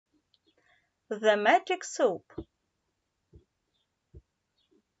The Magic Soup.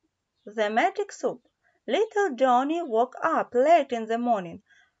 The Magic Soup. Little Johnny woke up late in the morning.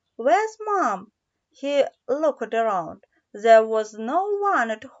 "Where's Mom?" He looked around. There was no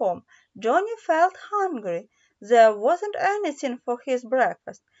one at home. Johnny felt hungry. There wasn't anything for his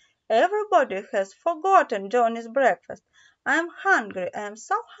breakfast. Everybody has forgotten Johnny's breakfast. "I'm hungry. I'm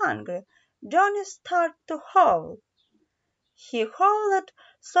so hungry." Johnny started to howl. He howled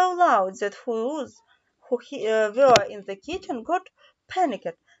so loud that those who were in the kitchen got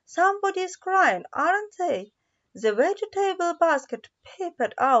panicked. "Somebody's crying, aren't they?" The vegetable basket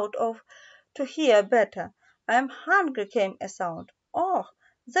peeped out to hear better. "I'm hungry," came a sound. "Oh,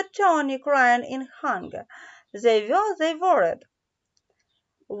 that's Johnny crying in hunger." They worried.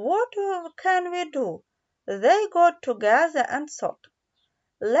 "What can we do?" They got together and thought.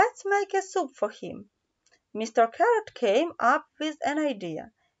 "Let's make a soup for him." Mr. Carrot came up with an idea.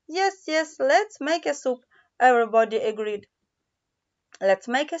 "Yes, yes, let's make a soup," everybody agreed. "Let's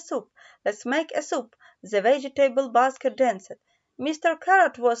make a soup! Let's make a soup!" The vegetable basket danced. Mr.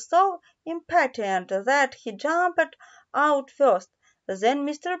 Carrot was so impatient that he jumped out first. Then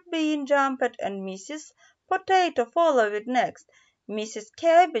Mr. Bean jumped and Mrs. Potato followed next. Mrs.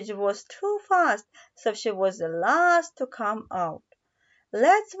 Cabbage was too fast, so she was the last to come out.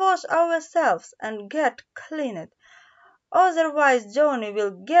 "Let's wash ourselves and get cleaned, otherwise Johnny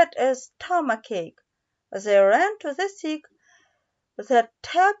will get a stomachache." They ran to the sink. The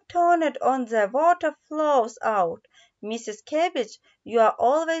tap turned on, the water flows out. "Mrs. Cabbage, you are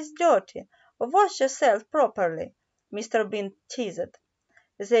always dirty. Wash yourself properly," Mr. Bean teased.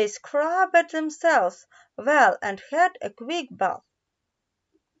 They scrubbed themselves well and had a quick bath.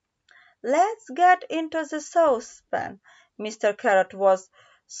 "Let's get into the saucepan." Mr. Carrot was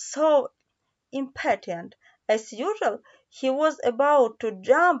so impatient. As usual, he was about to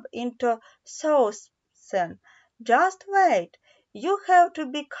jump into saucepan. "Just wait. You have to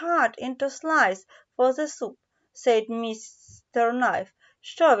be cut into slices for the soup," said Mr. Knife,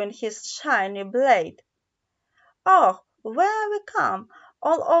 showing his shiny blade. Oh, where we come!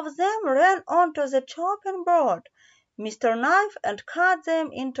 All of them ran onto the chopping board. Mr. Knife and cut them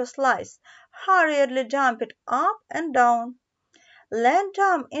into slices, hurriedly jumping up and down. "Let's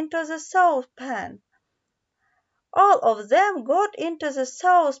jump into the saucepan." All of them got into the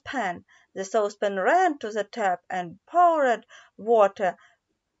saucepan. The saucepan ran to the tap and poured water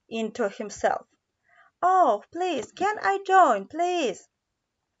into himself. "Oh, please, can I join, please?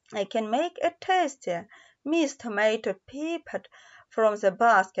 I can make it tastier." Miss Tomato peeped from the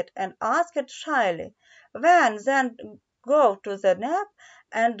basket and asked shyly, "Then go to the nap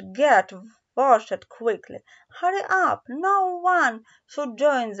and get washed quickly. Hurry up! No one should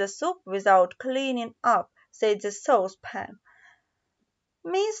join the soup without cleaning up," said the saucepan.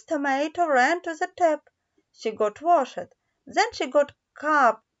 Miss Tomato ran to the tap. She got washed. Then she got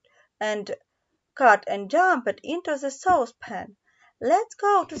and cut and jumped into the saucepan. "Let's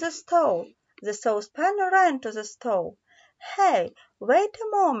go to the stove." The saucepan ran to the stove. "Hey, wait a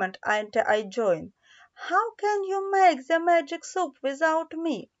moment until I join. How can you make the magic soup without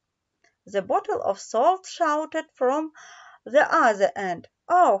me?" The bottle of salt shouted from the other end.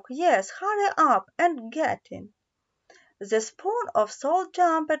 "Oh, yes, hurry up and get in." The spoon of salt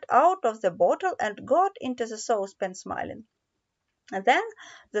jumped out of the bottle and got into the saucepan, smiling. Then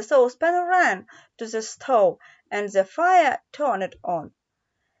the saucepan ran to the stove and the fire turned on.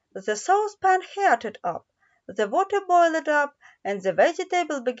 The saucepan heated up, the water boiled up, and the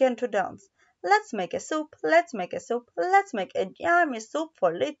vegetable began to dance. "Let's make a soup, let's make a soup, let's make a yummy soup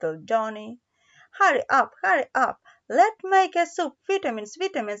for little Johnny. Hurry up, hurry up, let's make a soup, vitamins,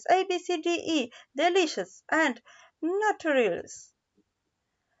 vitamins, A, B, C, D, E, delicious and nutritious."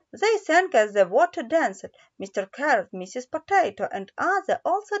 They sang as the water danced. Mr. Carrot, Mrs. Potato, and others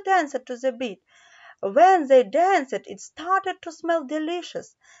also danced to the beat. When they danced, it started to smell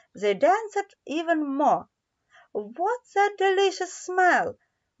delicious. They danced even more. "What's that delicious smell?"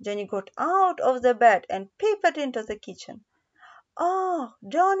 Johnny got out of the bed and peeped into the kitchen. "Oh,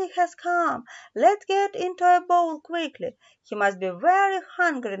 Johnny has come. Let's get into a bowl quickly. He must be very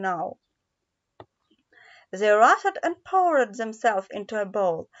hungry now." They rushed and poured themselves into a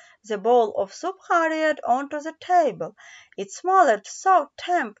bowl. The bowl of soup hurried onto the table. It smelled so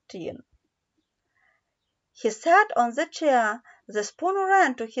tempting. He sat on the chair. The spoon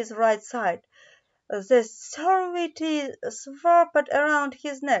ran to his right side. The serviette swarped around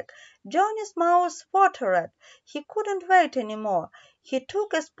his neck. Johnny's mouth watered. He couldn't wait any more. He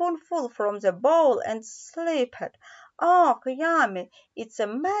took a spoonful from the bowl and slipped. "Oh, yummy! It's a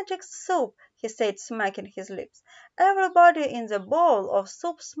magic soup!" he said, smacking his lips. Everybody in the bowl of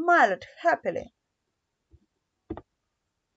soup smiled happily.